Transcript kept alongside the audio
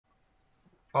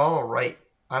Alright,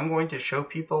 I'm going to show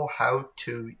people how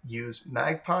to use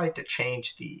Magpie to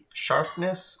change the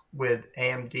sharpness with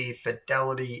AMD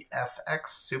Fidelity FX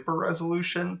Super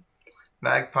Resolution.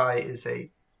 Magpie is a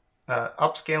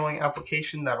upscaling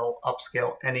application that'll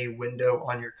upscale any window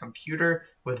on your computer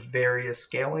with various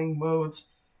scaling modes.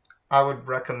 I would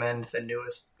recommend the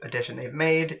newest edition they've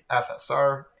made,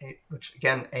 FSR, which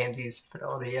again, AMD's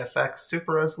Fidelity FX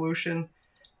Super Resolution.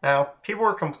 Now, people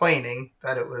were complaining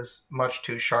that it was much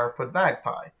too sharp with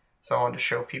Magpie, so I wanted to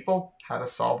show people how to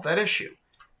solve that issue.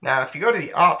 Now, if you go to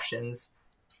the options,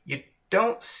 you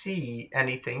don't see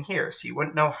anything here, so you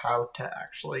wouldn't know how to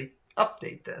actually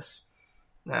update this.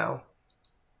 Now,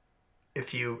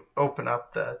 if you open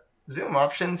up the zoom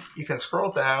options, you can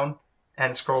scroll down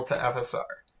and scroll to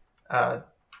FSR.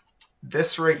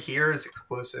 This right here is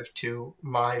exclusive to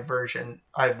my version.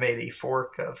 I've made a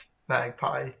fork of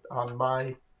Magpie on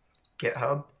my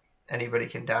GitHub. Anybody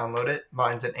can download it.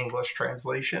 Mine's an English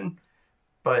translation.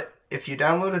 But if you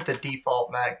downloaded the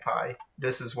default Magpie,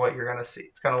 this is what you're going to see.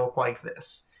 It's going to look like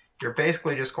this. You're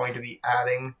basically just going to be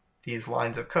adding these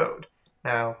lines of code.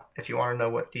 Now, if you want to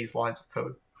know what these lines of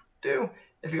code do,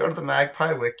 if you go to the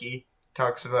Magpie wiki, it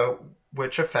talks about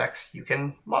which effects you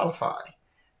can modify.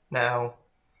 Now,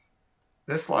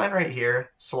 this line right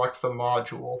here selects the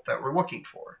module that we're looking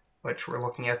for, which we're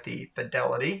looking at the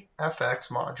Fidelity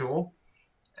FX module,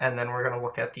 and then we're going to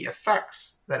look at the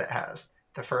effects that it has.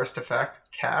 The first effect,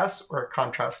 CAS, or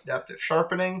Contrast Adaptive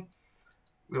Sharpening,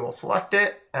 we will select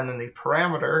it, and then the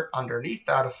parameter underneath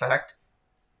that effect,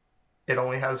 it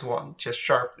only has one, just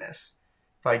sharpness.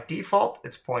 By default,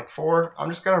 it's 0.4. I'm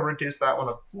just going to reduce that one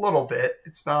a little bit.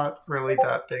 It's not really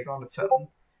that big on its own.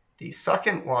 The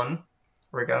second one,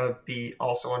 we're going to be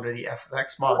also under the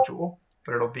FX module,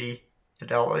 but it'll be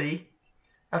Fidelity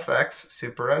FX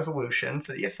Super Resolution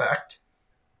for the effect.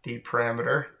 The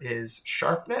parameter is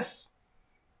sharpness,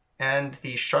 and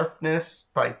the sharpness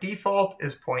by default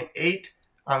is 0.8.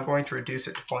 I'm going to reduce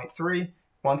it to 0.3.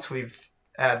 Once we've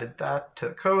added that to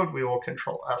the code, we will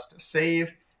Control S to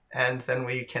save, and then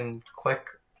we can click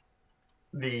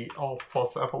the Alt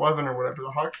plus F11 or whatever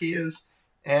the hotkey is,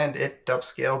 and it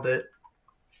upscaled it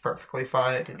perfectly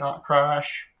fine. It did not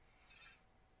crash.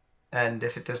 And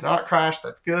if it does not crash,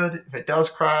 that's good. If it does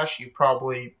crash, you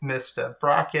probably missed a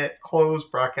bracket close,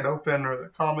 bracket open, or the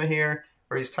comma here,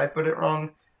 or he's typed it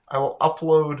wrong. I will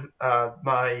upload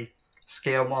my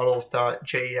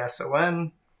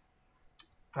scalemodels.json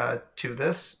to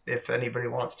this if anybody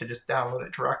wants to just download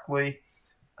it directly.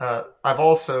 I've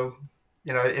also,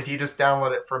 if you just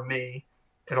download it from me,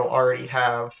 it'll already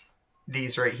have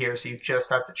these right here, so you just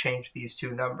have to change these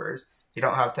two numbers. You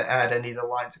don't have to add any of the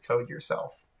lines of code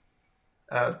yourself.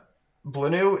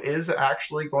 Blinu is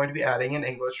actually going to be adding an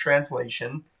English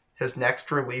translation. His next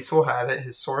release will have it.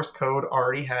 His source code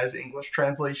already has English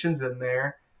translations in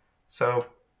there. So,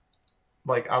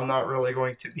 I'm not really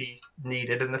going to be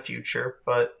needed in the future,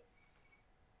 but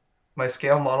my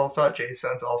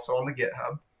scalemodels.json is also on the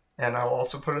GitHub, and I'll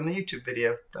also put it in the YouTube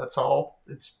video. That's all.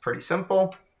 It's pretty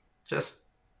simple. Just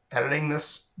editing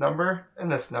this number and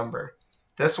this number.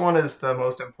 This one is the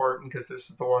most important because this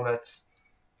is the one that's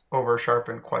over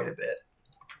sharpened quite a bit.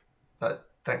 But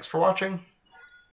thanks for watching.